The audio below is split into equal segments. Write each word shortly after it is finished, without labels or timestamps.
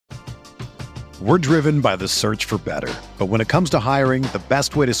We're driven by the search for better. But when it comes to hiring, the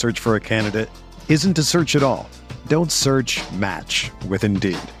best way to search for a candidate isn't to search at all. Don't search, match with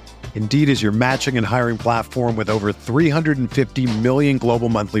Indeed. Indeed is your matching and hiring platform with over 350 million global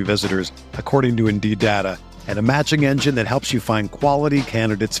monthly visitors, according to Indeed data, and a matching engine that helps you find quality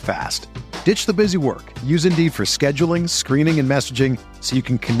candidates fast. Ditch the busy work. Use Indeed for scheduling, screening, and messaging so you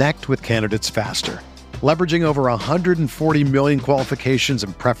can connect with candidates faster. Leveraging over 140 million qualifications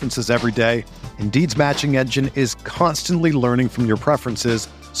and preferences every day, Indeed's matching engine is constantly learning from your preferences,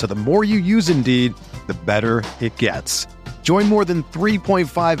 so the more you use Indeed, the better it gets. Join more than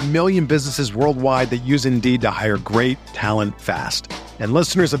 3.5 million businesses worldwide that use Indeed to hire great talent fast. And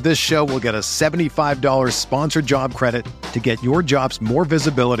listeners of this show will get a $75 sponsored job credit to get your jobs more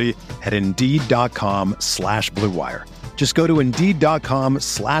visibility at Indeed.com/Blue Wire. Just go to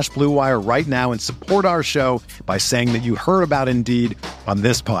Indeed.com/Blue Wire right now and support our show by saying that you heard about Indeed on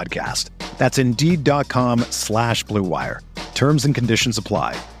this podcast. That's Indeed.com/Blue Wire. Terms and conditions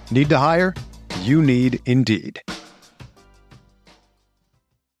apply. Need to hire? You need Indeed.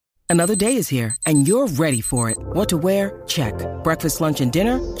 Another day is here, and you're ready for it. What to wear? Check. Breakfast, lunch, and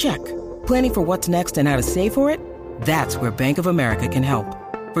dinner? Check. Planning for what's next and how to save for it? That's where Bank of America can help.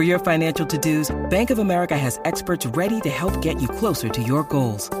 For your financial to-dos, Bank of America has experts ready to help get you closer to your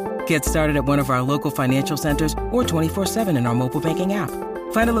goals. Get started at one of our local financial centers or 24/7 in our mobile banking app.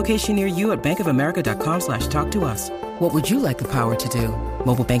 Find a location near you at bankofamerica.com/talktous. What would you like the power to do?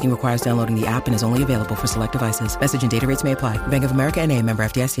 Mobile banking requires downloading the app and is only available for select devices. Message and data rates may apply. Bank of America N.A., member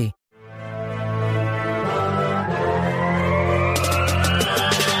FDIC.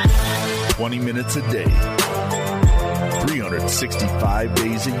 20 minutes a day, 365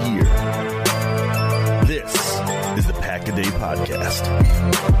 days a year. This is the Pack-A-Day Podcast.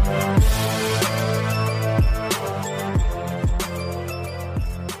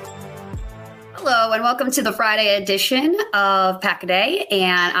 Hello, and welcome to the Friday edition of Pack-A-Day.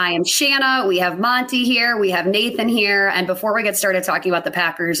 And I am Shanna. We have Monty here. We have Nathan here. And before we get started talking about the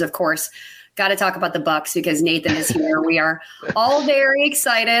Packers, of course, got to talk about the Bucks because Nathan is here. We are all very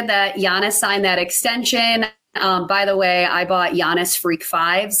excited that Giannis signed that extension. By the way, I bought Giannis Freak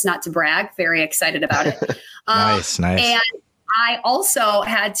Fives, not to brag. Very excited about it. Nice. And I also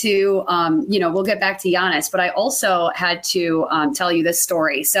had to, we'll get back to Giannis, but I also had to tell you this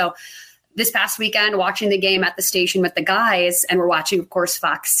story. So this past weekend, watching the game at the station with the guys, and we're watching, of course,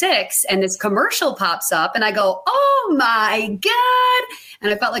 Fox 6, and this commercial pops up, and I go, oh, my God. And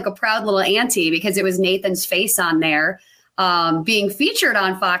I felt like a proud little auntie because it was Nathan's face on there being featured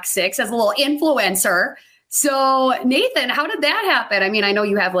on Fox 6 as a little influencer. So, Nathan, how did that happen? I mean, I know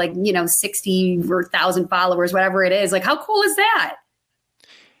you have 60 or 1,000 followers, whatever it is. Like, how cool is that?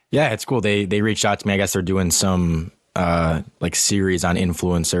 Yeah, it's cool. They reached out to me. I guess they're doing some series on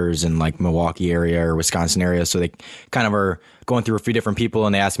influencers in Milwaukee area or Wisconsin area. So they kind of are going through a few different people,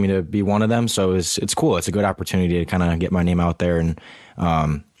 and they asked me to be one of them. So it's cool. It's a good opportunity to kind of get my name out there. And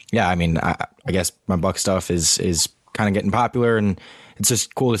I guess my Buck stuff is kind of getting popular, and it's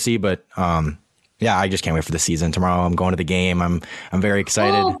just cool to see. But I just can't wait for the season. Tomorrow I'm going to the game. I'm very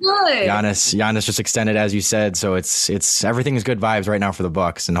excited. Oh, good. Giannis just extended, as you said. So it's everything is good vibes right now for the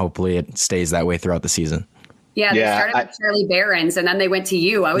Bucks, and hopefully it stays that way throughout the season. Yeah, they started with Shirley Barons, and then they went to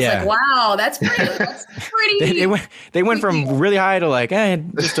you. I was like, wow, that's pretty. They went from really high to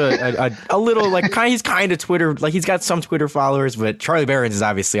just a little he's kind of Twitter, he's got some Twitter followers, but Charlie Barons is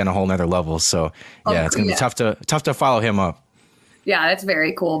obviously on a whole nother level. So it's gonna be tough to follow him up. Yeah, that's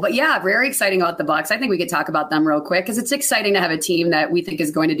very cool. But yeah, very exciting about the Bucks. I think we could talk about them real quick because it's exciting to have a team that we think is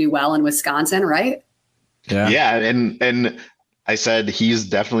going to do well in Wisconsin, right? Yeah, and I said he's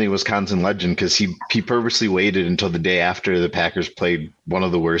definitely a Wisconsin legend because he purposely waited until the day after the Packers played one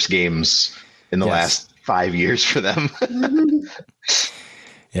of the worst games in the last 5 years for them.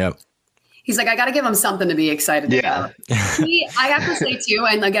 Yep. He's like, I got to give him something to be excited about. I have to say, too,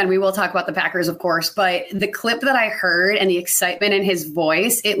 and again, we will talk about the Packers, of course, but the clip that I heard and the excitement in his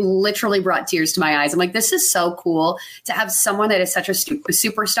voice, it literally brought tears to my eyes. I'm like, this is so cool to have someone that is such a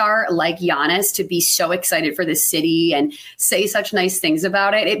superstar like Giannis to be so excited for this city and say such nice things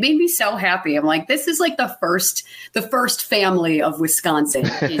about it. It made me so happy. I'm like, this is like the first family of Wisconsin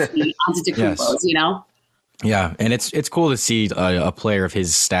is the Antetokounmpos, you know? Yeah, and it's cool to see a player of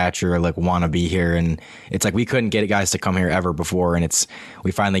his stature want to be here, and it's we couldn't get guys to come here ever before, and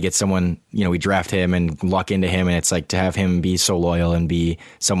we finally get someone, we draft him and luck into him, and it's to have him be so loyal and be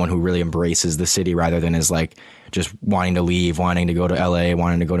someone who really embraces the city rather than is just wanting to leave, wanting to go to LA,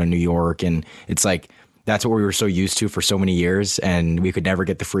 wanting to go to New York, and it's that's what we were so used to for so many years, and we could never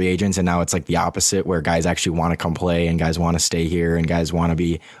get the free agents. And now it's like the opposite, where guys actually want to come play and guys want to stay here and guys want to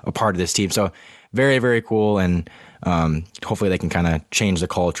be a part of this team. So very, very cool. And hopefully they can kind of change the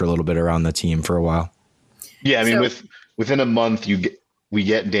culture a little bit around the team for a while. Yeah. I mean, within a month, we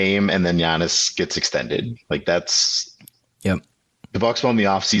get Dame and then Giannis gets extended. Like that's, yep. The Bucks won the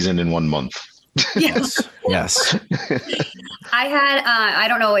offseason in 1 month. Yes. Yes. I had, I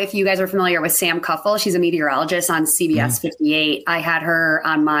don't know if you guys are familiar with Sam Cuffle. She's a meteorologist on CBS 58. I had her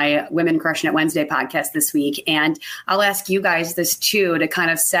on my Women Crushing It Wednesday podcast this week. And I'll ask you guys this too, to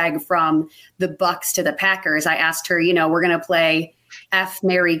kind of seg from the Bucks to the Packers. I asked her, we're going to play F,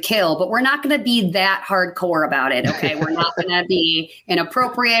 Marry, Kill, but we're not going to be that hardcore about it. Okay. We're not going to be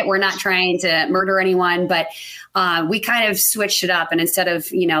inappropriate. We're not trying to murder anyone, but we kind of switched it up. And instead of,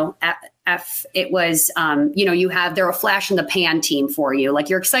 F, it was, they're a flash in the pan team for you. Like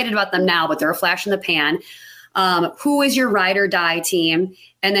you're excited about them now, but they're a flash in the pan. Who is your ride or die team?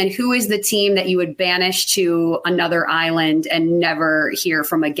 And then who is the team that you would banish to another island and never hear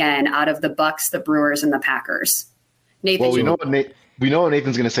from again out of the Bucks, the Brewers, and the Packers? Nathan, well, we know what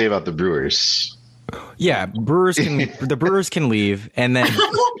Nathan's going to say about the Brewers. Yeah, the Brewers can leave. And then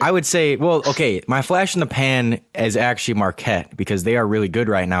I would say, well, okay, my flash in the pan is actually Marquette, because they are really good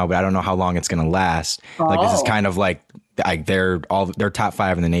right now, but I don't know how long it's going to last. Oh. Like this is kind of like they're top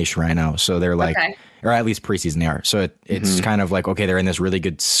 5 in the nation right now. So they're like, okay. Or at least preseason they are. So it's kind of like, okay, they're in this really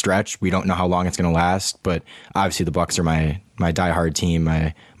good stretch. We don't know how long it's going to last, but obviously the Bucks are my diehard team,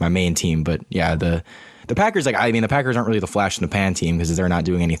 my main team. But yeah, the Packers, the Packers aren't really the flash in the pan team because they're not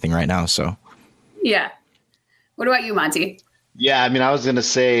doing anything right now. So. Yeah. What about you, Monty? Yeah, I was going to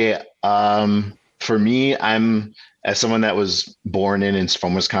say, for me, I'm, as someone that was born in and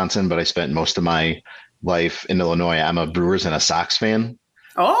from Wisconsin, but I spent most of my life in Illinois, I'm a Brewers and a Sox fan.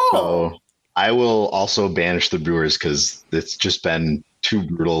 Oh. So I will also banish the Brewers because it's just been too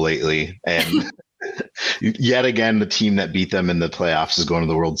brutal lately. And yet again, the team that beat them in the playoffs is going to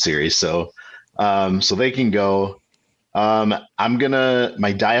the World Series. So they can go. My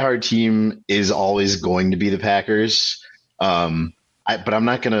diehard team is always going to be the Packers. But I'm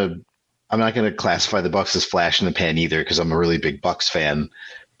not gonna classify the Bucks as flash in the pan either, because I'm a really big Bucks fan.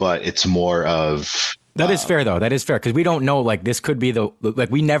 But it's more of that is fair though. That is fair, because we don't know. Like this could be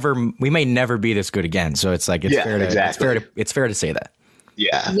we may never be this good again. So it's like it's fair to say that.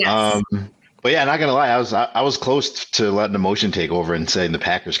 Yeah. Yes. But yeah, not gonna lie, I was close to letting emotion take over and saying the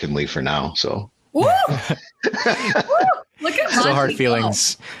Packers can leave for now. So. Woo! Woo! Look at still hard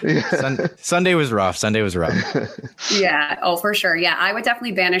feelings. Sunday was rough. Yeah. Oh, for sure. Yeah, I would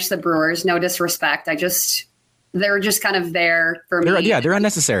definitely banish the Brewers. No disrespect. They're just kind of there for me. They're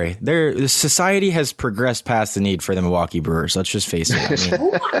unnecessary. Society has progressed past the need for the Milwaukee Brewers. Let's just face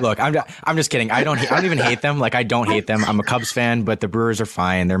it. Look, I'm just kidding. I don't even hate them. Like I don't hate them. I'm a Cubs fan, but the Brewers are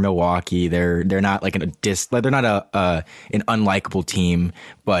fine. They're Milwaukee. They're not like they're not an unlikable team,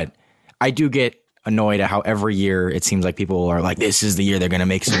 but I do get annoyed at how every year it seems like people are like, this is the year they're going to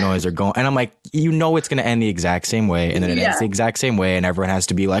make some noise or go. And I'm like, it's going to end the exact same way. And then it ends the exact same way. And everyone has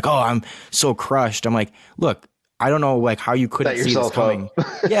to be like, oh, I'm so crushed. I'm like, look, I don't know like how you couldn't see this coming.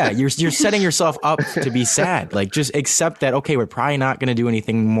 Yeah, you're setting yourself up to be sad. Like just accept that, okay, we're probably not going to do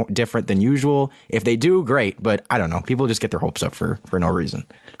anything more different than usual. If they do, great. But I don't know. People just get their hopes up for no reason.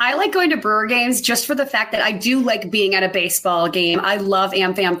 I like going to Brewer games just for the fact that I do like being at a baseball game. I love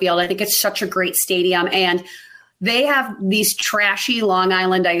AmFam Field. I think it's such a great stadium. And they have these trashy Long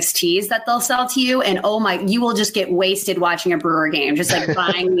Island iced teas that they'll sell to you. And you will just get wasted watching a Brewer game, just like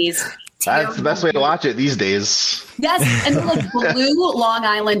buying these. That's the best way to watch it these days. Yes, and they're like blue Long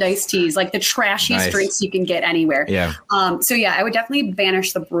Island iced teas, like the trashiest drinks you can get anywhere. Yeah. So yeah, I would definitely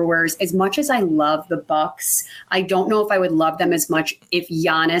banish the Brewers. As much as I love the Bucks, I don't know if I would love them as much if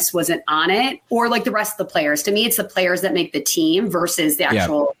Giannis wasn't on it, or like the rest of the players. To me, it's the players that make the team versus the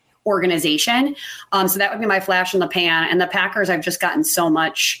actual organization. So that would be my flash in the pan. And the Packers, I've just gotten so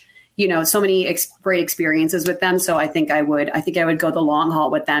much. So many great experiences with them. So I think I would go the long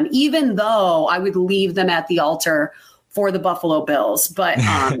haul with them, even though I would leave them at the altar for the Buffalo Bills. But,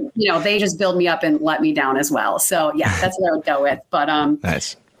 they just build me up and let me down as well. So yeah, that's what I would go with. But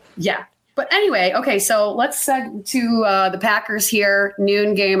nice. Yeah. But anyway, okay, so let's to the Packers here,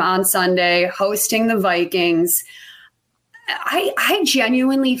 noon game on Sunday, hosting the Vikings. I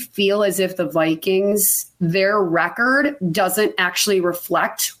genuinely feel as if the Vikings, their record doesn't actually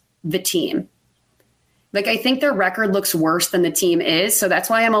reflect the team. Like, I think their record looks worse than the team is. So that's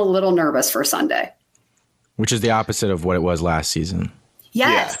why I'm a little nervous for Sunday. Which is the opposite of what it was last season.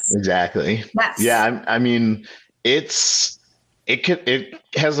 Yes. Yeah, exactly. Yes. Yeah. I mean, it's it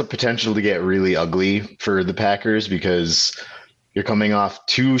has the potential to get really ugly for the Packers because you're coming off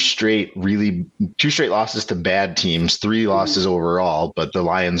two straight losses to bad teams, 3 losses overall, but the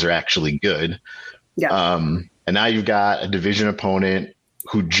Lions are actually good. Yeah. And now you've got a division opponent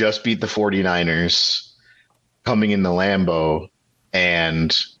who just beat the 49ers coming in the Lambeau.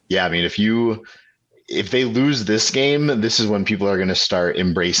 And yeah, I mean, if they lose this game, this is when people are going to start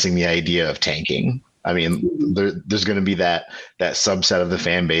embracing the idea of tanking. I mean, there's going to be that subset of the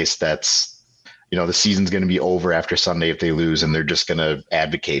fan base that's, the season's going to be over after Sunday if they lose, and they're just going to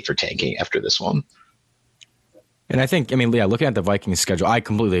advocate for tanking after this one. And I think, looking at the Vikings schedule, I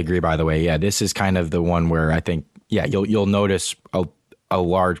completely agree, by the way. Yeah, this is kind of the one where I think, you'll notice a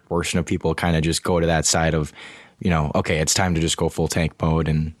large portion of people kind of just go to that side of, okay, it's time to just go full tank mode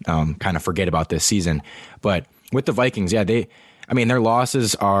and kind of forget about this season. But with the Vikings, their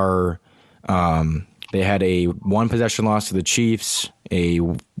losses are, they had a 1-possession loss to the Chiefs, a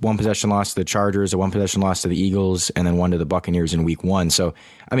 1-possession loss to the Chargers, a 1-possession loss to the Eagles, and then one to the Buccaneers in week 1. So,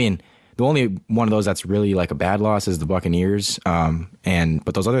 the only one of those that's really like a bad loss is the Buccaneers.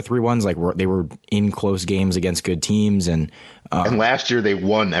 But those other 3 ones, they were in close games against good teams. And last year they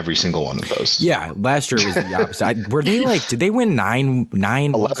won every single one of those. Yeah. Last year was the opposite. Did they win 9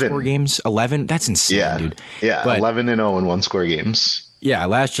 one-score games? 11? That's insane, dude. Yeah. 11-0 in one-score games. Yeah,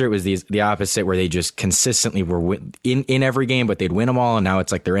 last year it was the opposite, where they just consistently were in every game, but they'd win them all, and now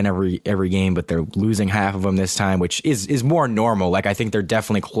it's like they're in every game, but they're losing half of them this time, which is more normal. Like, I think they're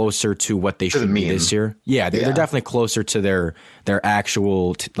definitely closer to what they should be this year. Yeah, they're definitely closer to their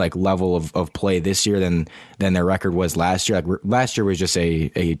actual level of play this year than their record was last year. Like, last year was just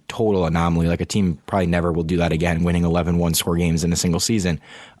a total anomaly. Like, a team probably never will do that again, winning 11 one-score games in a single season.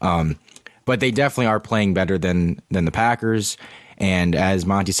 But they definitely are playing better than the Packers. And as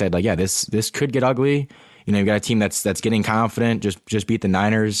Monty said, this could get ugly. You've got a team that's getting confident. Just beat the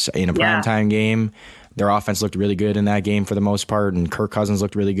Niners in a primetime game. Their offense looked really good in that game for the most part, and Kirk Cousins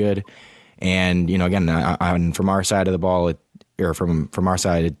looked really good. And again, from our side of the ball, from our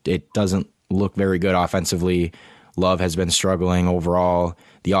side, it doesn't look very good offensively. Love has been struggling overall.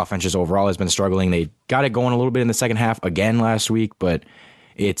 The offense just overall has been struggling. They got it going a little bit in the second half again last week, but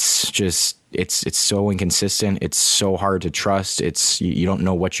it's just it's so inconsistent. It's so hard to trust. You don't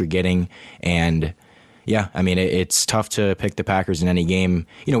know what you're getting. And it's tough to pick the Packers in any game.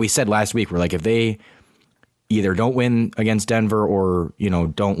 We said last week, we're like, if they either don't win against Denver or,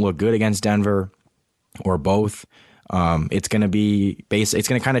 don't look good against Denver or both, it's going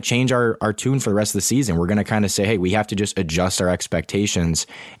to kind of change our tune for the rest of the season. We're going to kind of say, hey, we have to just adjust our expectations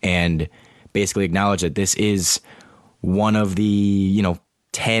and basically acknowledge that this is one of the,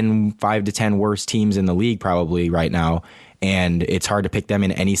 5 to 10 worst teams in the league probably right now, and it's hard to pick them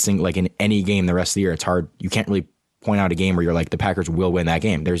in in any game the rest of the year. It's hard. You can't really point out a game where you're like, the Packers will win that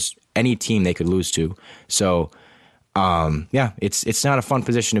game. There's any team they could lose to. So, it's not a fun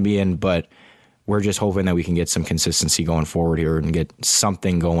position to be in, but we're just hoping that we can get some consistency going forward here and get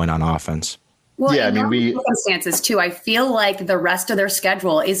something going on offense. Well, circumstances too. I feel like the rest of their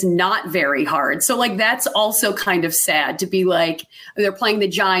schedule is not very hard. So that's also kind of sad to be like, they're playing the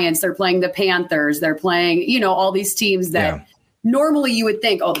Giants, they're playing the Panthers, they're playing, all these teams that normally you would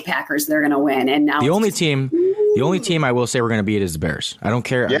think, oh, the Packers, they're going to win. And now the only team I will say we're going to beat is the Bears. I don't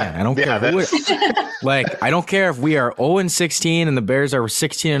care. Yeah, I don't care. I don't care if we are 0-16 and the Bears are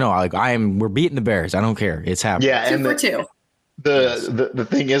 16-0. We're beating the Bears. I don't care. It's happening. Yeah, 2 for 2. The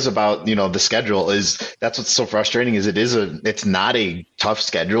thing is about the schedule is that's what's so frustrating is it's not a tough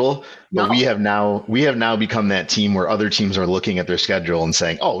schedule, but we have now become that team where other teams are looking at their schedule and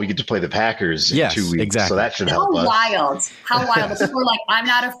saying, oh, we get to play the Packers in 2 weeks. Exactly. So that should help us. How wild. People were like, I'm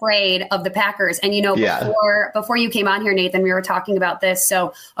not afraid of the Packers. And before you came on here, Nathan, we were talking about this.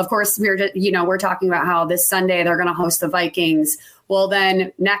 So of course we're talking about how this Sunday they're going to host the Vikings. Well,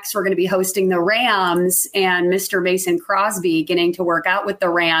 then next we're going to be hosting the Rams and Mr. Mason Crosby getting to work out with the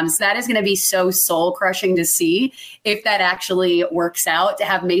Rams. That is going to be so soul crushing to see if that actually works out, to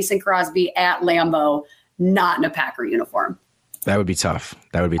have Mason Crosby at Lambeau, not in a Packer uniform. That would be tough.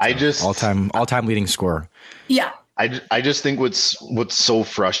 All-time leading scorer. Yeah. I just think what's so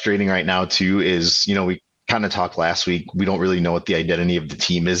frustrating right now too is, we kind of talked last week. We don't really know what the identity of the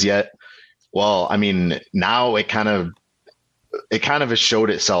team is yet. Well, now it kind of has showed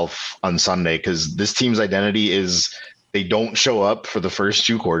itself on Sunday, because this team's identity is they don't show up for the first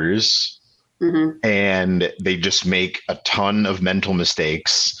 2 quarters, and they just make a ton of mental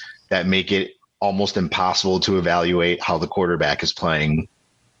mistakes that make it almost impossible to evaluate how the quarterback is playing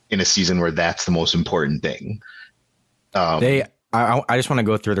in a season where that's the most important thing. I just want to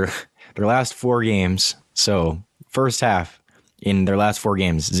go through their last 4 games. So first half, in their last 4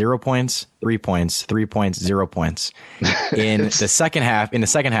 games: 0 points, 3 points, 3 points, 0 points. In the second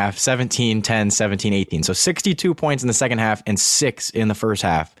half, 17, 10, 17, 18. So 62 points in the second half and 6 in the first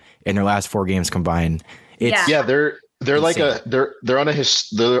half in their last 4 games combined. They're like insane.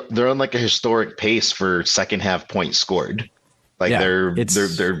 they're on like a historic pace for second half points scored. Like I think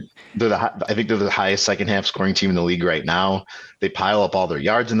they're the highest second half scoring team in the league right now. They pile up all their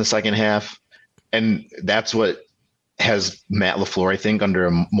yards in the second half, and that's what has Matt LaFleur, I think, under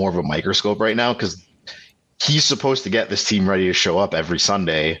more of a microscope right now, because he's supposed to get this team ready to show up every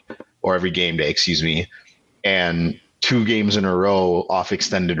Sunday or every game day, excuse me. And 2 games in a row off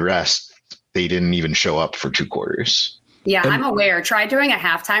extended rest, they didn't even show up for 2 quarters. Yeah, I'm aware. Try doing a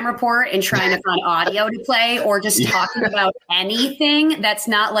halftime report and trying to find audio to play, or just talking about anything that's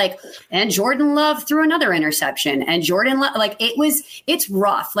not like, and Jordan Love threw another interception, and Jordan Love, like it's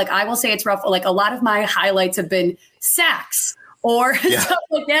rough. Like, I will say it's rough. Like, a lot of my highlights have been sacks or stuff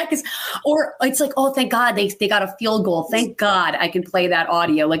like that. Or it's like, oh, thank God they got a field goal. Thank God I can play that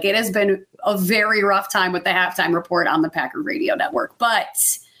audio. Like, it has been a very rough time with the halftime report on the Packer Radio Network. But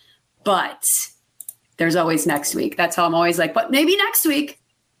there's always next week. That's how I'm always like, but maybe next week.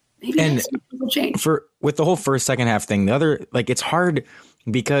 Next week will change. With the whole first, second half thing, the other, like, it's hard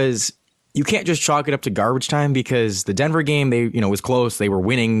because you can't just chalk it up to garbage time, because the Denver game, was close. They were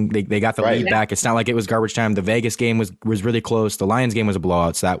winning. They got the lead back. It's not like it was garbage time. The Vegas game was really close. The Lions game was a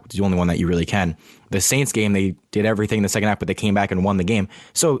blowout, so that was the only one that you really can. The Saints game, they did everything in the second half, but they came back and won the game.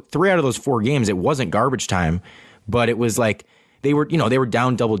 So 3 out of those 4 games, it wasn't garbage time, but it was like they were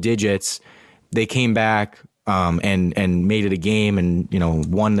down double digits. They came back and made it a game, and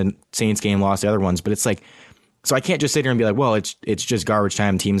won the Saints game, lost the other ones. But it's like, so I can't just sit here and be like, well, it's just garbage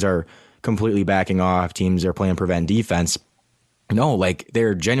time. Teams are completely backing off. Teams are playing prevent defense. No, like,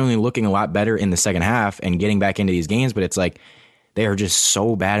 they're genuinely looking a lot better in the second half and getting back into these games. But it's like they are just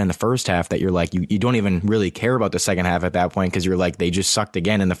so bad in the first half that you're like, you don't even really care about the second half at that point, because you're like, they just sucked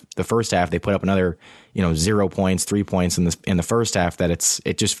again in the first half. They put up another 0 points, 3 points in the first half. That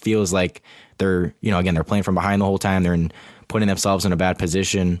it just feels like they're again, they're playing from behind the whole time. They're putting themselves in a bad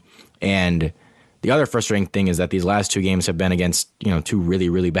position. And the other frustrating thing is that these last 2 games have been against 2 really,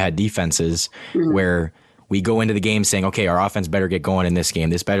 really bad defenses, where we go into the game saying, okay, our offense better get going in this game.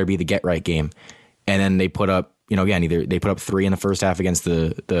 This better be the get right game. And then they put up, again, either they put up 3 in the first half against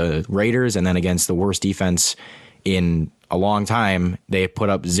the Raiders, and then against the worst defense in a long time, they put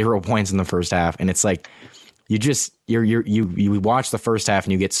up 0 points in the first half. And it's like, you watch the first half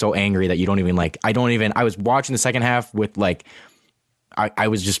and you get so angry that you don't even like, I was watching the second half with like, I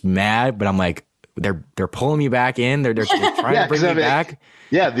was just mad, but I'm like, they're pulling me back in. They're trying to bring me back.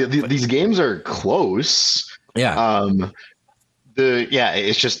 Yeah. These games are close. Yeah.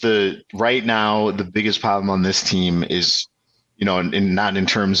 It's just right now, the biggest problem on this team is, and not in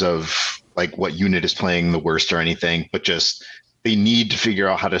terms of like what unit is playing the worst or anything, but just they need to figure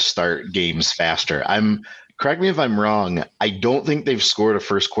out how to start games faster. Correct me if I'm wrong, I don't think they've scored a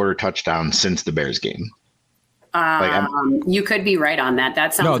first quarter touchdown since the Bears game. You could be right on that.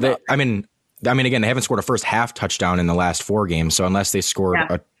 That sounds again, they haven't scored a first half touchdown in the last 4 games. So unless they scored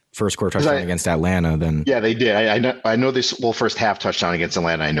a first quarter touchdown against Atlanta, then they did. I know this. Well, first half touchdown against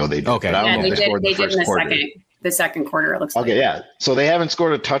Atlanta, I know they did. Okay, but I don't know if they scored they the first did in quarter. the second quarter. It looks like. Okay, yeah. So they haven't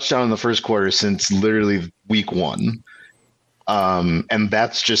scored a touchdown in the first quarter since literally week 1. And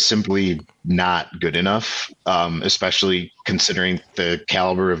that's just simply not good enough, especially considering the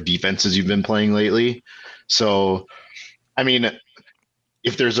caliber of defenses you've been playing lately. So, I mean,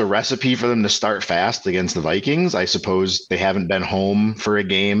 if there's a recipe for them to start fast against the Vikings, I suppose they haven't been home for a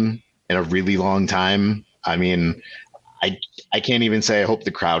game in a really long time. I mean, I can't even say I hope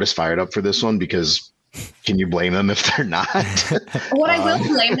the crowd is fired up for this one, because can you blame them if they're not? What I will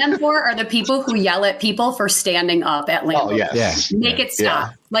blame them for are the people who yell at people for standing up at Lambeau. Oh, yes. Make it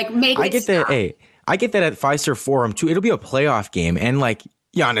stop. Like, make it stop. I get that at Fiserv Forum too. It'll be a playoff game, and like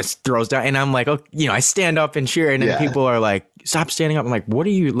Giannis throws down, and I'm like, I stand up and cheer, and then people are like, stop standing up. I'm like, what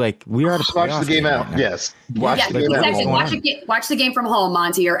are you like? We are at a playoff watch the game out. Right, yes. Watch the game from home,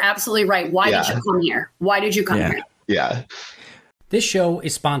 Monty. You're absolutely right. Why did you come here? Why did you come here? Yeah. This show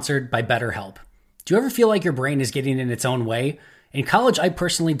is sponsored by BetterHelp. Do you ever feel like your brain is getting in its own way? In college, I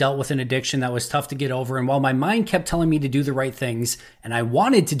personally dealt with an addiction that was tough to get over, and while my mind kept telling me to do the right things, and I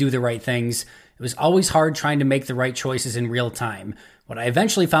wanted to do the right things, it was always hard trying to make the right choices in real time. What I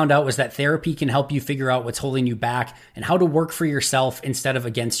eventually found out was that therapy can help you figure out what's holding you back and how to work for yourself instead of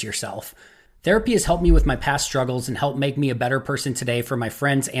against yourself. Therapy has helped me with my past struggles and helped make me a better person today for my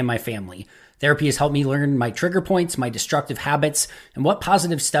friends and my family. Therapy has helped me learn my trigger points, my destructive habits, and what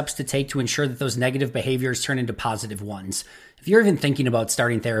positive steps to take to ensure that those negative behaviors turn into positive ones. If you're even thinking about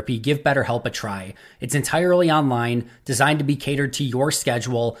starting therapy, give BetterHelp a try. It's entirely online, designed to be catered to your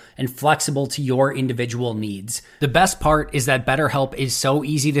schedule, and flexible to your individual needs. The best part is that BetterHelp is so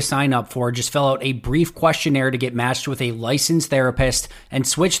easy to sign up for. Just fill out a brief questionnaire to get matched with a licensed therapist and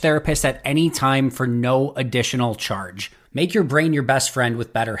switch therapists at any time for no additional charge. Make your brain your best friend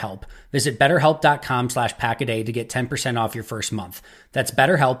with BetterHelp. Visit betterhelp.com/packaday to get 10% off your first month. That's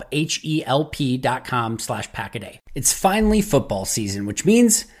BetterHelp, HELP.com/packaday. It's finally football season, which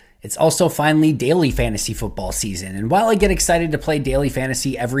means it's also finally daily fantasy football season. And while I get excited to play daily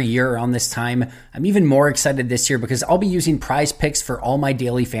fantasy every year around this time, I'm even more excited this year because I'll be using Prize Picks for all my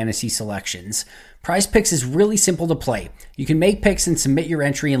daily fantasy selections. Prize Picks is really simple to play. You can make picks and submit your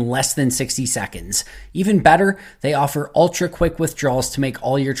entry in less than 60 seconds. Even better, they offer ultra quick withdrawals to make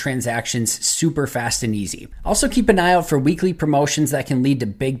all your transactions super fast and easy. Also keep an eye out for weekly promotions that can lead to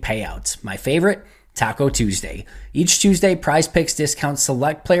big payouts. My favorite? Taco Tuesday. Each Tuesday, Prize Picks discounts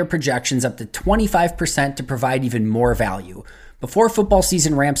select player projections up to 25% to provide even more value. Before football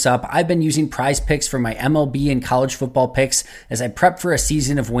season ramps up, I've been using Prize Picks for my MLB and college football picks as I prep for a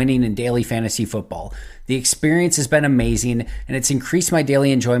season of winning in daily fantasy football. The experience has been amazing, and it's increased my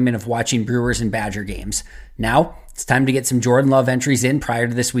daily enjoyment of watching Brewers and Badger games. Now, it's time to get some Jordan Love entries in prior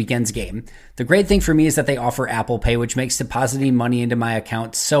to this weekend's game. The great thing for me is that they offer Apple Pay, which makes depositing money into my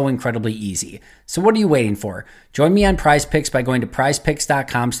account so incredibly easy. So what are you waiting for? Join me on Prize Picks by going to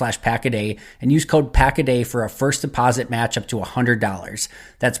prizepicks.com/packaday and use code packaday for a first deposit match up to $100.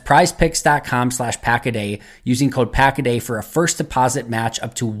 That's prizepicks.com/packaday using code packaday for a first deposit match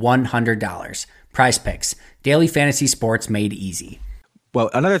up to $100. Prize Picks, daily fantasy sports made easy. Well,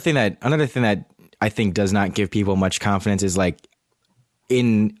 another thing that I think does not give people much confidence is like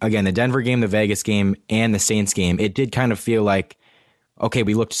in, again, the Denver game, the Vegas game, and the Saints game, it did kind of feel like, okay,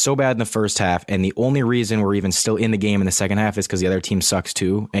 we looked so bad in the first half, and the only reason we're even still in the game in the second half is because the other team sucks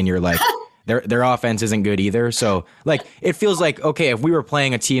too, and you're like, their offense isn't good either. So like it feels like, okay, if we were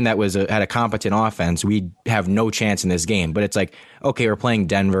playing a team that had a competent offense, we'd have no chance in this game. But it's like, okay, we're playing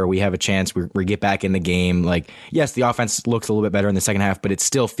Denver, we have a chance, we get back in the game. Like, yes, the offense looks a little bit better in the second half, but it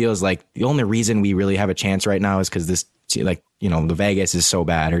still feels like the only reason we really have a chance right now is because this, like, you know, the Vegas is so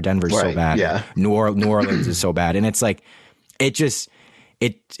bad, or Denver's so bad, yeah. New Orleans is so bad, and it's like it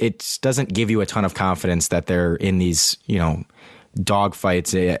doesn't give you a ton of confidence that they're in these, you know,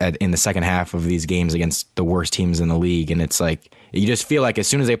 dogfights in the second half of these games against the worst teams in the league. And it's like, you just feel like as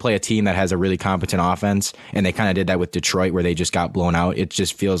soon as they play a team that has a really competent offense, and they kind of did that with Detroit where they just got blown out, it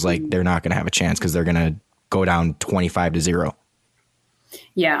just feels like they're not going to have a chance because they're going to go down 25-0.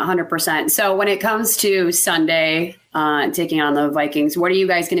 Yeah, 100%. So when it comes to Sunday, taking on the Vikings, what are you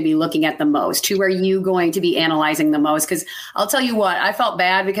guys going to be looking at the most? Who are you going to be analyzing the most? Because I'll tell you what, I felt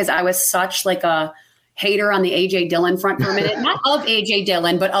bad because I was such like a hater on the A.J. Dillon front for a minute. Not of A.J.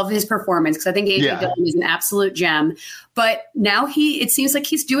 Dillon, but of his performance, because I think A.J. Dillon is an absolute gem. But now it seems like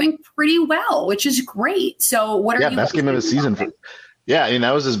he's doing pretty well, which is great. So what are you? Best game of the season. I mean,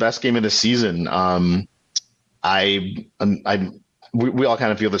 that was his best game of the season. We all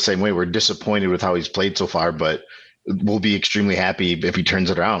kind of feel the same way. We're disappointed with how he's played so far, but we'll be extremely happy if he turns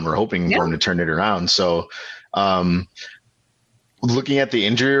it around. We're hoping for him to turn it around. So looking at the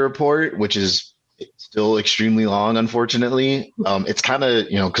injury report, which is still extremely long, unfortunately, it's kind of,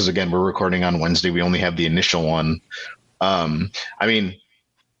 you know, because again, we're recording on Wednesday. We only have the initial one. I mean,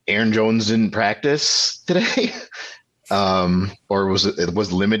 Aaron Jones didn't practice today. Or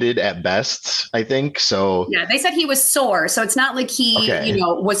was limited at best, I think. So yeah, they said he was sore. So it's not like he,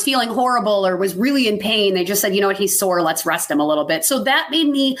 was feeling horrible or was really in pain. They just said, you know what, he's sore. Let's rest him a little bit. So that made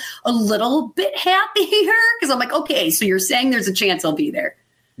me a little bit happier because I'm like, okay, so you're saying there's a chance he'll be there.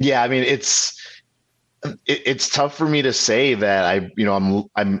 Yeah, I mean, it's tough for me to say that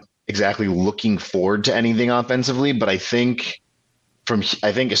I'm exactly looking forward to anything offensively, but I think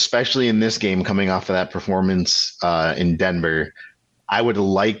especially in this game, coming off of that performance in Denver, I would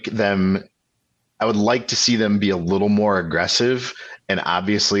like to see them be a little more aggressive. And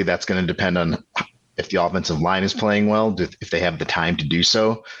obviously that's going to depend on if the offensive line is playing well, if they have the time to do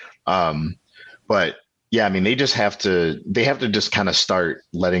so. But yeah, I mean, they have to just kind of start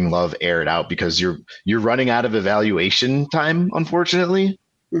letting Love air it out because you're running out of evaluation time, unfortunately.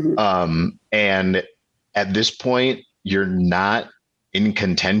 Mm-hmm. And at this point, you're not in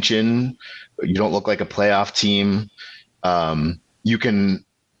contention. You don't look like a playoff team. I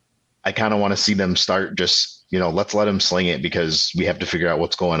kind of want to see them start just, let's let them sling it because we have to figure out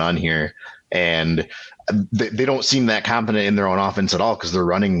what's going on here. And they don't seem that confident in their own offense at all because they're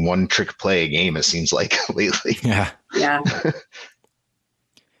running one trick play a game, it seems like lately. Yeah. Yeah.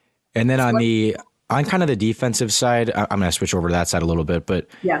 And then on on kind of the defensive side, I'm going to switch over to that side a little bit, but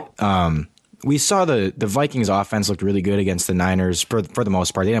Yeah. We saw the Vikings offense looked really good against the Niners for the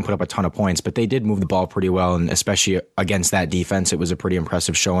most part. They didn't put up a ton of points, but they did move the ball pretty well, and especially against that defense, it was a pretty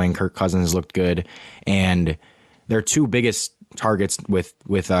impressive showing. Kirk Cousins looked good, and their two biggest targets with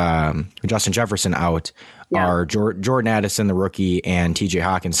Justin Jefferson out are Jordan Addison, the rookie, and TJ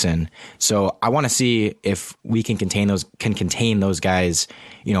Hawkinson. So I want to see if we can contain those guys,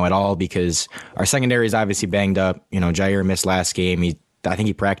 at all, because our secondary is obviously banged up. Jair missed last game. I think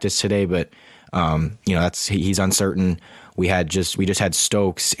he practiced today, but he's uncertain. We just had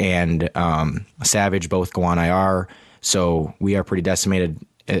Stokes and Savage both go on IR, so we are pretty decimated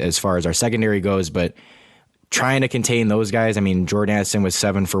as far as our secondary goes. But trying to contain those guys. I mean, Jordan Addison was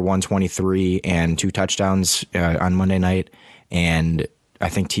 7 for 123 and 2 touchdowns on Monday night, and I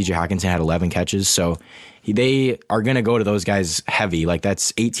think TJ Hawkinson had 11 catches. So they are going to go to those guys heavy. Like,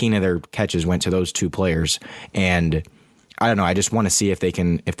 that's 18 of their catches went to those 2 players, and I don't know. I just want to see if they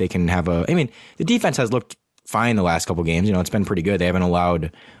can have the defense has looked fine the last couple games. It's been pretty good. They haven't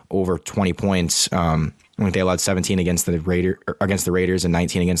allowed over 20 points. I think they allowed 17 against the Raiders and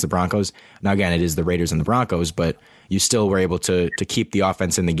 19 against the Broncos. Now, again, it is the Raiders and the Broncos, but you still were able to keep the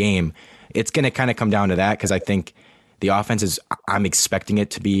offense in the game. It's going to kind of come down to that, because I think the offense I'm expecting it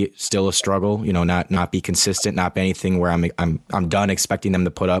to be still a struggle, not be consistent, not be anything where I'm done expecting them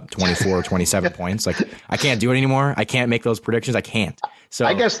to put up 24 or 27 points. Like, I can't do it anymore. I can't make those predictions. I can't. So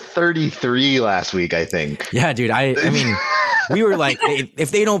I guess 33 last week, I think. Yeah, dude. I mean, we were like,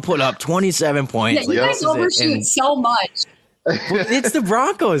 if they don't put up 27 points, you guys overshoot so much. It's the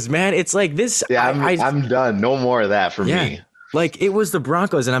Broncos, man. It's like this. Yeah, I'm done. No more of that for me. Like, it was the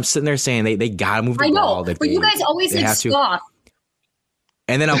Broncos, and I'm sitting there saying they got to move the ball. But you guys always scoff.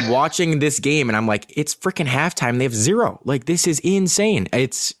 And then I'm watching this game, and I'm like, it's freaking halftime. They have 0. Like, this is insane.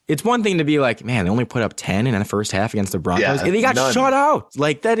 It's one thing to be like, man, they only put up 10 in the first half against the Broncos, and they got shut out.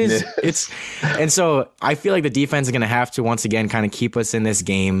 Like, that is and so I feel like the defense is going to have to once again kind of keep us in this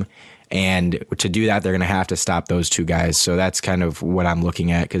game. And to do that, they're going to have to stop those 2 guys. So that's kind of what I'm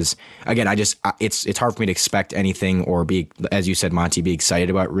looking at. Because again, it's hard for me to expect anything or be, as you said, Monty, be excited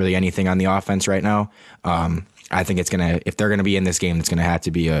about really anything on the offense right now. I think if they're going to be in this game, it's going to have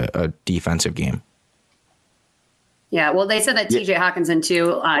to be a defensive game. Yeah, well, they said that TJ Hawkinson,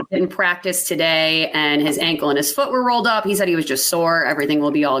 too, didn't practice today, and his ankle and his foot were rolled up. He said he was just sore. Everything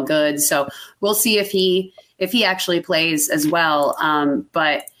will be all good. So we'll see if he actually plays as well.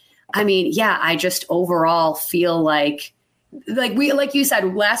 But I mean, yeah, I just overall feel like you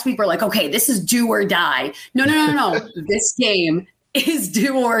said last week, we're like, okay, this is do or die. No. This game is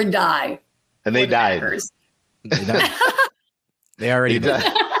do or die. And they died. They already did.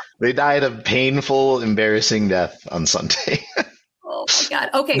 They died a painful, embarrassing death on Sunday. Oh my God.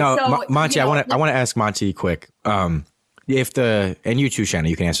 Okay. No, so Monty, I want to ask Monty quick. And you too, Shanna,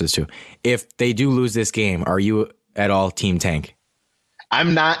 you can answer this too. If they do lose this game, are you at all team tank?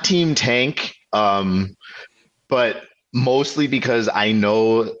 I'm not team tank, but mostly because I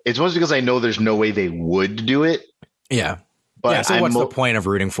know there's no way they would do it. Yeah. But yeah, so what's the point of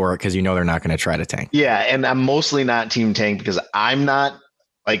rooting for it? Because they're not going to try to tank. Yeah, and I'm mostly not team tank because I'm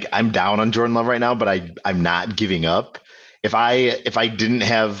down on Jordan Love right now, but I'm not giving up. If I didn't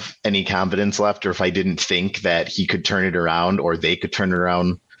have any confidence left, or if I didn't think that he could turn it around or they could turn it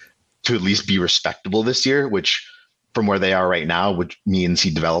around to at least be respectable this year, which from where they are right now, which means he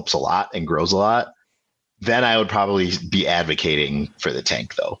develops a lot and grows a lot, then I would probably be advocating for the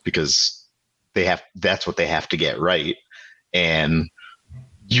tank, though, because that's what they have to get right. And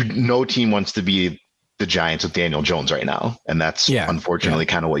no team wants to be the Giants with Daniel Jones right now. And that's unfortunately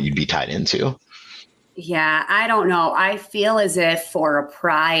kind of what you'd be tied into. Yeah, I don't know. I feel as if for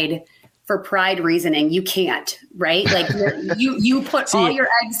pride reasoning, you can't, right? Like you put all your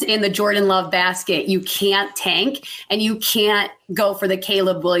eggs in the Jordan Love basket. You can't tank, and you can't go for the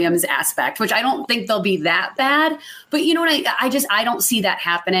Caleb Williams aspect, which I don't think they'll be that bad. But you know what? I don't see that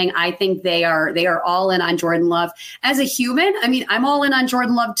happening. I think they are all in on Jordan Love. As a human, I mean, I'm all in on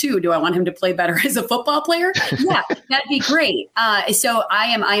Jordan Love too. Do I want him to play better as a football player? Yeah, that'd be great. So I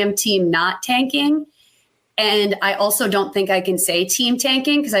am team not tanking. And I also don't think I can say team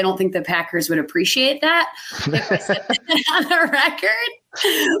tanking because I don't think the Packers would appreciate that if I said that on the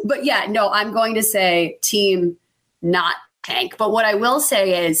record. But yeah, no, I'm going to say team not tank. But what I will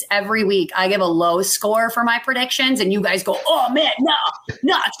say is every week I give a low score for my predictions and you guys go, oh man,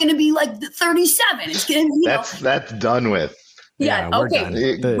 no, it's going to be like 37. It's going to be, that's done with. Yeah,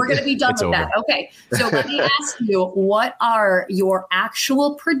 okay. We're going to be done with over. That. Okay. So let me ask you, what are your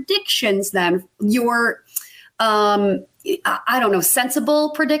actual predictions then? Your I don't know,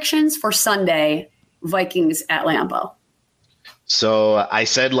 sensible predictions for Sunday Vikings at Lambeau? So I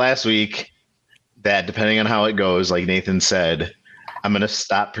said last week that depending on how it goes, like Nathan said, I'm going to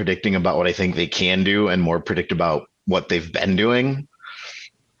stop predicting about what I think they can do and more predict about what they've been doing.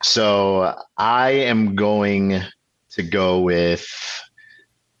 So I am going to go with,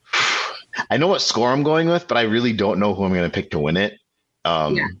 I know what score I'm going with, but I really don't know who I'm going to pick to win it.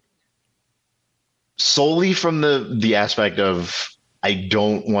 Solely from the aspect of, I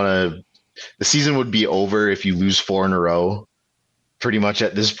don't want to, the season would be over if you lose 4 in a row pretty much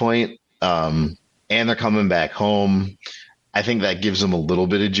at this point. And they're coming back home. I think that gives them a little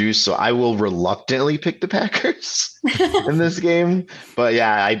bit of juice. So I will reluctantly pick the Packers in this game. But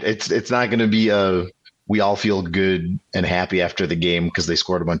yeah, it's not going to be we all feel good and happy after the game because they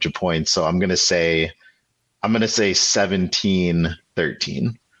scored a bunch of points. So I'm going to say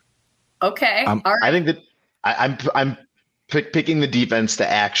 17-13. Okay. All right. I think that I'm picking the defense to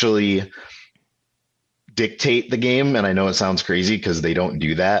actually dictate the game. And I know it sounds crazy because they don't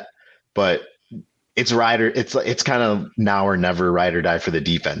do that, but it's kind of now or never, ride or die for the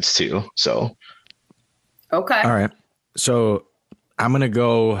defense too. So. Okay. All right. So I'm going to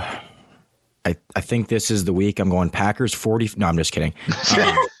go, I think this is the week I'm going Packers 40. No, I'm just kidding.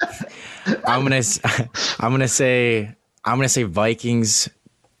 I'm going to say Vikings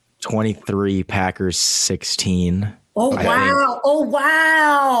 23, Packers 16. Oh, wow. Oh,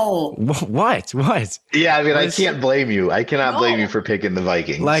 wow. What? Yeah, I mean, I can't blame you. I cannot blame you for picking the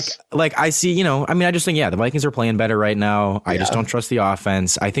Vikings. Like I see, I just think, the Vikings are playing better right now. I just don't trust the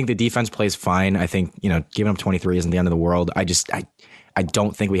offense. I think the defense plays fine. I think, giving up 23 isn't the end of the world. I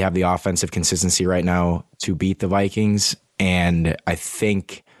don't think we have the offensive consistency right now to beat the Vikings. And I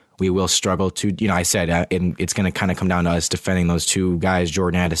think we will struggle to, I said, and it's going to kind of come down to us defending those two guys,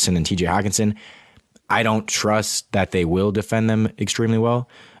 Jordan Addison and TJ Hawkinson. I don't trust that they will defend them extremely well,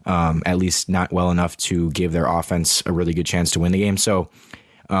 at least not well enough to give their offense a really good chance to win the game. So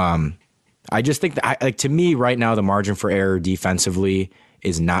I just think that, to me right now, the margin for error defensively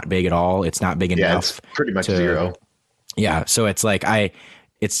is not big at all. It's not big enough. It's pretty much zero. Yeah. So it's like I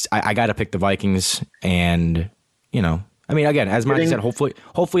got to pick the Vikings, and again, as Monty said, hopefully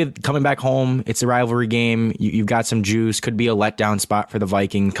coming back home, it's a rivalry game. You've got some juice. Could be a letdown spot for the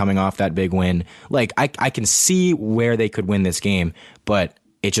Vikings coming off that big win. Like I can see where they could win this game, but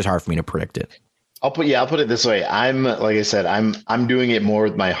it's just hard for me to predict it. I'll put it this way. Like I said, I'm doing it more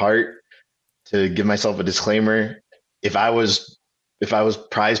with my heart to give myself a disclaimer. If I was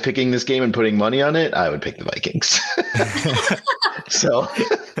prize picking this game and putting money on it, I would pick the Vikings. So.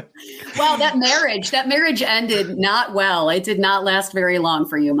 Well, that marriage ended not well. It did not last very long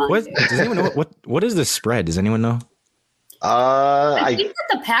for you, Monty. Does anyone know what is the spread? Does anyone know? I think that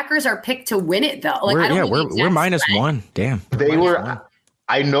the Packers are picked to win it though. Like, we're -1. Damn. They were.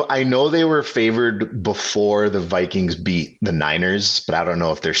 I know they were favored before the Vikings beat the Niners, but I don't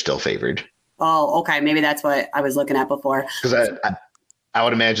know if they're still favored. Oh, okay. Maybe that's what I was looking at before. Because I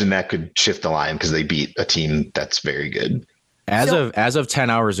would imagine that could shift the line because they beat a team that's very good. As of 10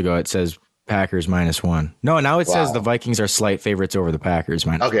 hours ago, it says Packers -1. No, now it says the Vikings are slight favorites over the Packers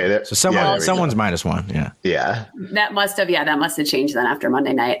 -1. Okay, so someone's -1. Yeah. Yeah. That must have changed then after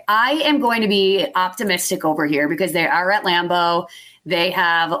Monday night. I am going to be optimistic over here because they are at Lambeau. They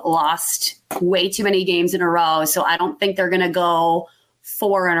have lost way too many games in a row, so I don't think they're going to go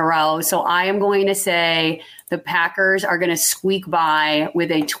 4 in a row. So I am going to say the Packers are going to squeak by with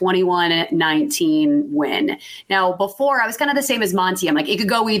a 21-19 win. Now, before I was kind of the same as Monty. I'm like, it could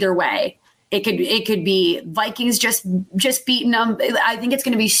go either way. It could be Vikings just beating them. I think it's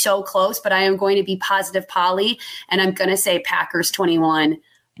going to be so close, but I am going to be positive Polly, and I'm going to say Packers 21,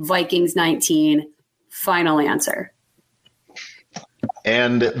 Vikings 19. Final answer.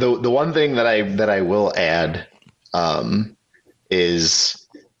 And the one thing that I will add is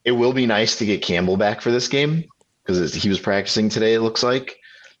it will be nice to get Campbell back for this game because he was practicing today, it looks like.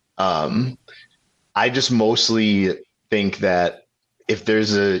 I just mostly think that if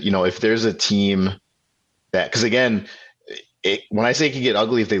there's a team that, because again, when I say it can get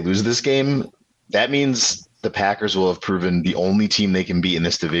ugly if they lose this game, that means the Packers will have proven the only team they can beat in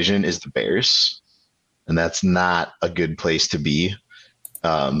this division is the Bears. And that's not a good place to be.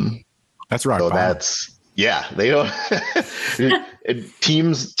 That's right. So they don't.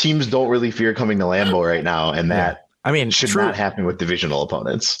 teams don't really fear coming to Lambeau right now, and that should not happen with divisional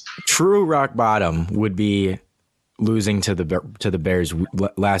opponents. True rock bottom would be losing to the Bears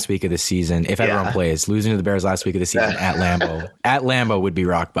last week of the season. If everyone plays, losing to the Bears last week of the season at Lambeau. At Lambeau would be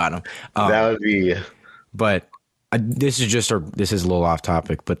rock bottom. That would be. But this is a little off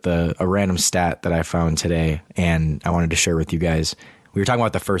topic, but a random stat that I found today, and I wanted to share with you guys. we were talking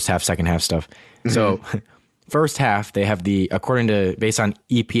about the first half, second half stuff. So first half, they have based on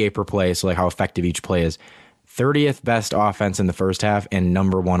EPA per play, so like how effective each play is, 30th best offense in the first half and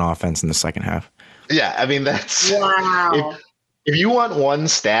number 1 offense in the second half. Yeah, I mean, that's wow. If you want one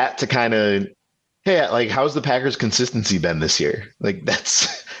stat to kind of, hey, like, how's the Packers' consistency been this year? Like,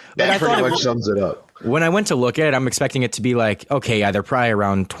 that pretty much sums it up. When I went to look at it, I'm expecting it to be like, okay, yeah, they're probably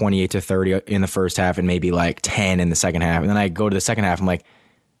around 28 to 30 in the first half and maybe like 10 in the second half. And then I go to the second half, I'm like,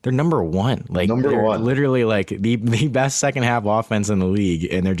 they're number 1. Like, they're literally like the best second half offense in the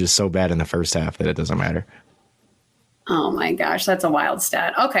league, and they're just so bad in the first half that it doesn't matter. Oh my gosh, that's a wild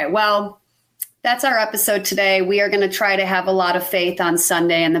stat. Okay, well, that's our episode today. We are going to try to have a lot of faith on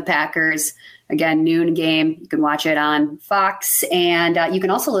Sunday in the Packers. Again, noon game. You can watch it on Fox, and you can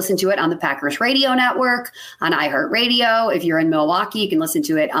also listen to it on the Packers Radio Network, on iHeartRadio. If you're in Milwaukee, you can listen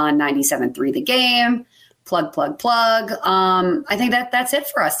to it on 97.3 The Game. Plug. I think that's it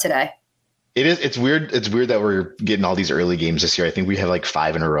for us today. It is. It's weird. It's weird that we're getting all these early games this year. I think we have like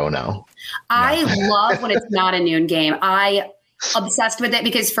 5 in a row now. I love when it's not a noon game. Obsessed with it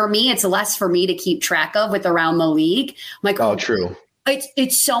because for me, it's less for me to keep track of with around the league. I'm like, oh, true.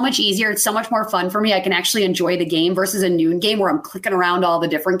 It's so much easier. It's so much more fun for me. I can actually enjoy the game versus a noon game where I'm clicking around all the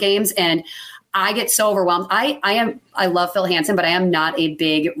different games and I get so overwhelmed. I love Phil Hansen, but I am not a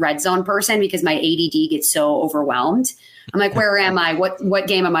big red zone person because my ADD gets so overwhelmed. I'm like, where am I? What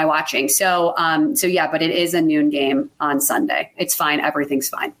game am I watching? So yeah, but it is a noon game on Sunday. It's fine. Everything's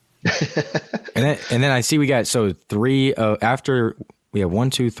fine. and then I see we got 3 after we have 1,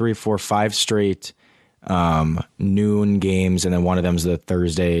 2, 3, 4, 5 straight noon games, and then one of them's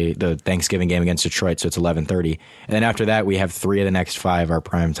the Thanksgiving game against Detroit, so it's 11:30. And then after that, we have 3 of the next 5 are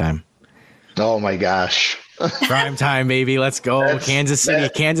prime time. Oh my gosh. Prime time, baby. Let's go. Kansas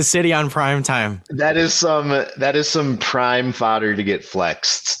City on prime time. That is some prime fodder to get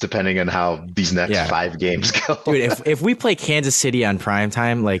flexed, depending on how these next 5 games go. Dude, if we play Kansas City on prime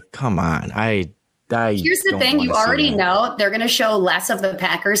time, like, come on. Here's the thing. You already know they're going to show less of the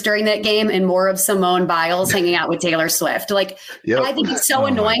Packers during that game and more of Simone Biles hanging out with Taylor Swift. Like, yep. I think it's so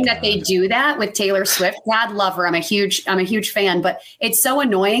annoying that they do that with Taylor Swift. God love her. I'm a huge fan, but it's so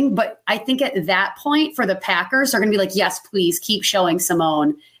annoying. But I think at that point for the Packers, they're going to be like, yes, please keep showing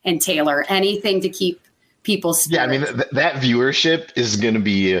Simone and Taylor, anything to keep people's spirits. Yeah, I mean, that viewership is going to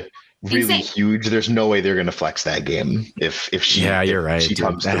be really huge. There's no way they're going to flex that game if she you're right, she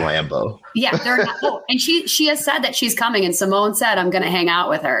comes to Lambeau. Yeah, they're not. Oh, and she has said that she's coming, and Simone said I'm going to hang out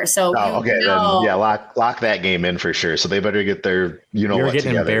with her. So okay, then lock that game in for sure. So they better get their We're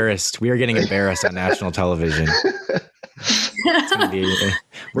getting embarrassed. We are getting embarrassed on national television.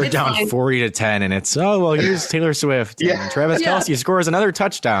 We're down 40-10, and it's here's Taylor Swift. Yeah. And Travis Kelce scores another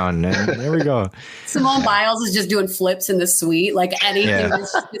touchdown, and there we go. Simone Biles is just doing flips in the suite, like anything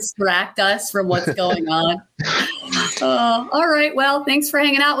to distract us from what's going on. All right, well, thanks for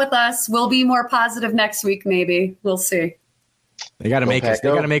hanging out with us. We'll be more positive next week, maybe. We'll see. They got to make us. They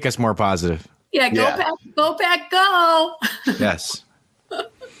got to make us more positive. Yeah, go Pack, go! Yes.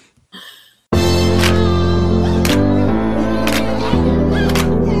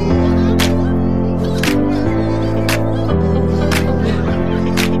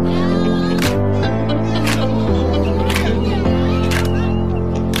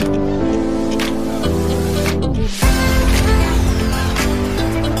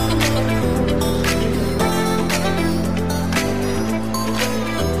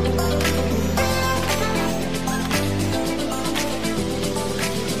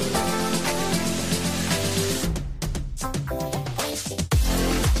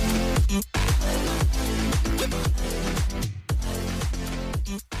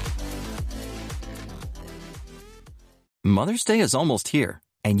 Mother's Day is almost here,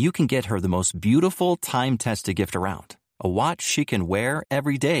 and you can get her the most beautiful time-tested gift around, a watch she can wear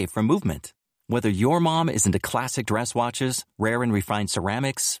every day from Movement. Whether your mom is into classic dress watches, rare and refined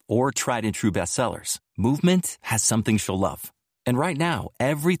ceramics, or tried-and-true bestsellers, Movement has something she'll love. And right now,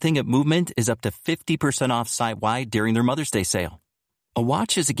 everything at Movement is up to 50% off site-wide during their Mother's Day sale. A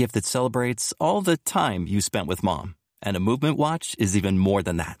watch is a gift that celebrates all the time you spent with mom, and a Movement watch is even more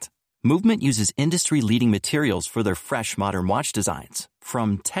than that. Movement uses industry-leading materials for their fresh, modern watch designs,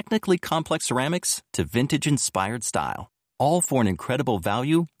 from technically complex ceramics to vintage-inspired style, all for an incredible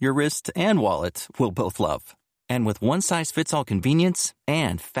value your wrist and wallet will both love. And with one-size-fits-all convenience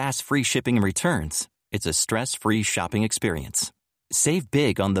and fast, free shipping and returns, it's a stress-free shopping experience. Save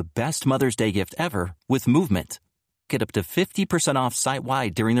big on the best Mother's Day gift ever with Movement. Get up to 50% off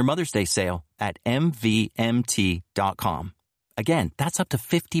site-wide during their Mother's Day sale at MVMT.com. Again, that's up to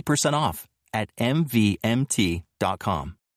 50% off at MVMT.com.